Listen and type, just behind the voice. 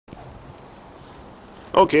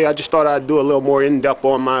Okay, I just thought I'd do a little more in-depth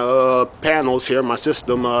on my panels here, my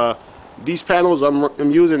system. These panels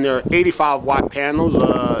I'm using, they're 85 watt panels.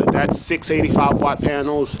 That's 6 85 watt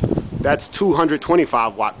panels. That's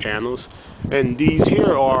 225 watt panels. And these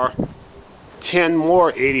here are 10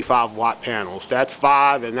 more 85 watt panels. That's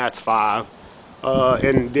 5 and that's 5.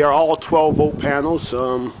 And they're all 12 volt panels.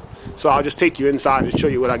 So I'll just take you inside and show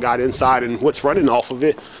you what I got inside and what's running off of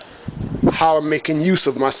it. How I'm making use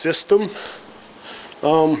of my system.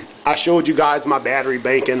 I showed you guys my battery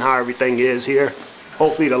bank and how everything is here.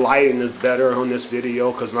 Hopefully the lighting is better on this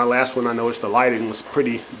video, because my last one I noticed the lighting was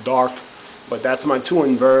pretty dark. But that's my two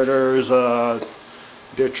inverters.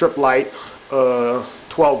 They're Trip Lite 12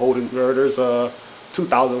 volt inverters,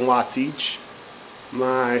 2,000 watts each.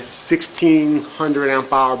 My 1600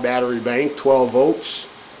 amp hour battery bank, 12 volts.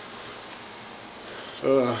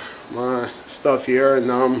 My stuff here,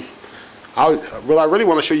 and what I really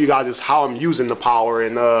want to show you guys is how I'm using the power,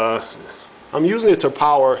 and I'm using it to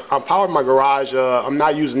power. I'm powering my garage. I'm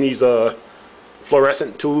not using these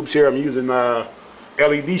fluorescent tubes here. I'm using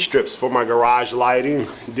LED strips for my garage lighting.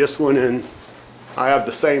 This one, and I have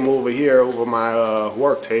the same over here over my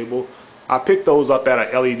work table. I picked those up at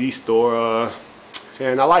an LED store,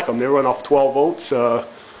 and I like them. They run off 12 volts. I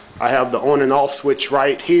have the on and off switch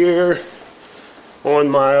right here on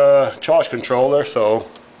my charge controller, so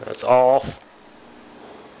that's off.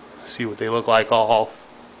 See what they look like off.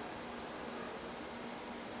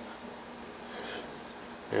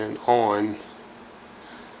 And on.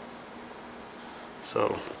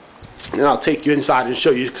 So, and I'll take you inside and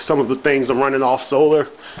show you some of the things I'm running off solar.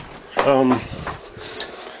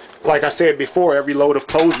 Like I said before, every load of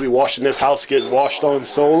clothes we wash in this house gets washed on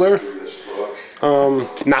solar.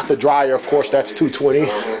 Not the dryer, of course, that's 220.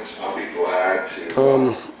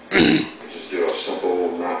 Just do a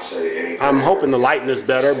simple, not say anything. I'm hoping the lighting is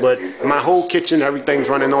better, but my whole kitchen, everything's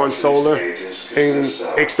running on solar, and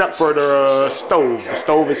except for the stove. The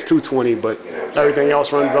stove is 220, but everything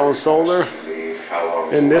else runs on solar.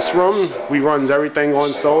 In this room, we runs everything on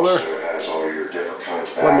solar.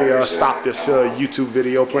 Let me stop this YouTube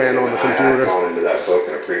video playing on the computer.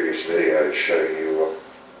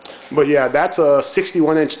 But yeah, that's a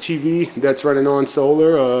 61-inch TV that's running on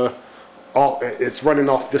solar. It's running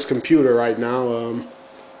off this computer right now,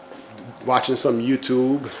 watching some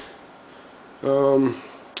YouTube,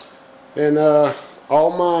 and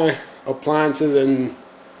all my appliances and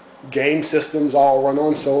game systems all run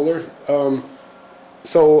on solar.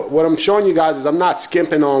 So what I'm showing you guys is I'm not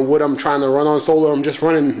skimping on what I'm trying to run on solar. I'm just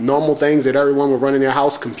running normal things that everyone would run in their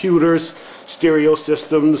house: computers, stereo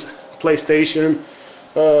systems, PlayStation,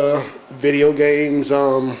 video games,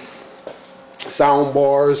 sound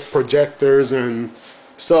bars, projectors, and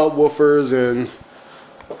subwoofers, and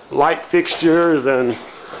light fixtures, and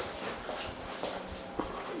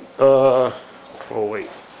oh wait,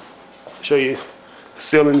 show you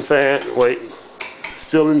ceiling fan. Wait,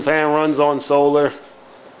 ceiling fan runs on solar.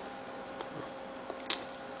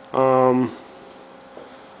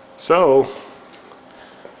 So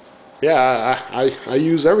yeah, I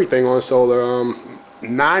use everything on solar.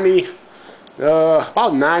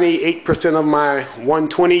 About 98% of my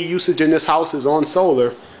 120 usage in this house is on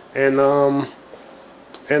solar, and none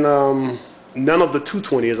of the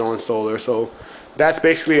 220 is on solar. So that's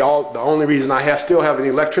basically all. The only reason I still have an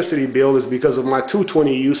electricity bill is because of my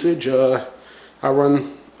 220 usage. I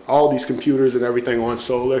run all these computers and everything on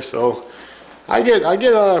solar, so I get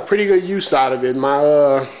a pretty good use out of it.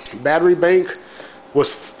 My battery bank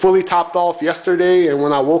was fully topped off yesterday, and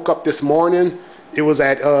when I woke up this morning, it was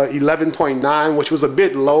at 11.9, which was a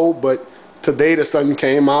bit low, but today the sun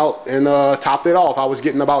came out and topped it off. I was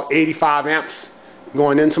getting about 85 amps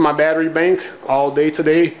going into my battery bank all day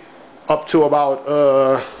today, up to about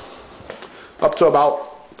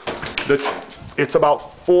it's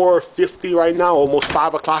about 4:50 right now, almost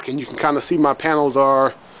 5 o'clock, and you can kind of see my panels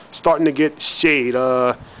are starting to get shade.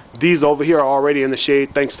 These over here are already in the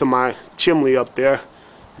shade thanks to my chimney up there,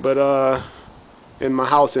 but in my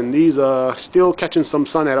house, and these still catching some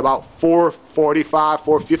sun at about 4:45,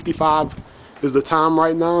 4:55 is the time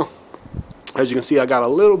right now. As you can see, I got a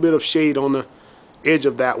little bit of shade on the edge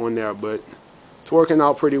of that one there, but it's working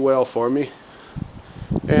out pretty well for me.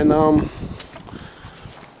 And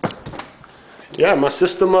yeah, my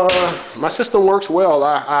system works well.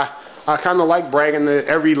 I kind of like bragging that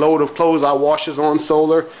every load of clothes I wash is on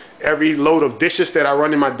solar. Every load of dishes that I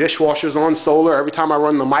run in my dishwasher is on solar. Every time I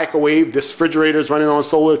run the microwave, this refrigerator is running on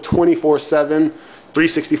solar 24/7,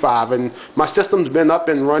 365. And my system's been up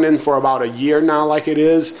and running for about a year now, like it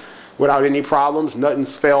is, without any problems.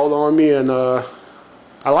 Nothing's failed on me, and I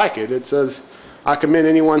like it. It's I commend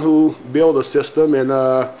anyone who build a system, and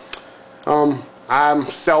I'm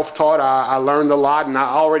self-taught. I learned a lot, and I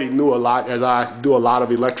already knew a lot as I do a lot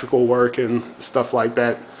of electrical work and stuff like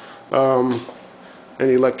that, and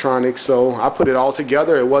electronics. So I put it all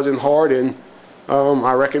together. It wasn't hard, and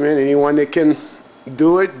I recommend anyone that can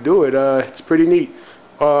do it. It's pretty neat.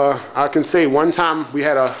 I can say one time we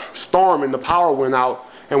had a storm and the power went out,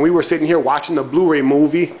 and we were sitting here watching the Blu-ray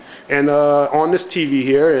movie and on this TV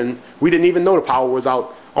here, and we didn't even know the power was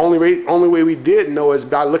out. Only way we did know is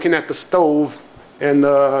by looking at the stove, and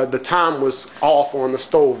the time was off on the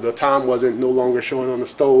stove. The time wasn't no longer showing on the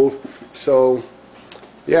stove. So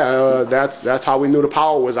yeah, that's how we knew the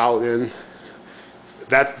power was out, and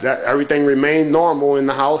that everything remained normal in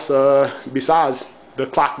the house besides the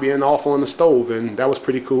clock being off on the stove, and that was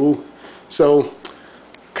pretty cool. So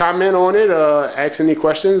comment on it, ask any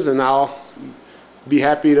questions, and I'll be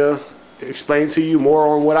happy to explain to you more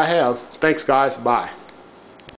on what I have. Thanks, guys. Bye.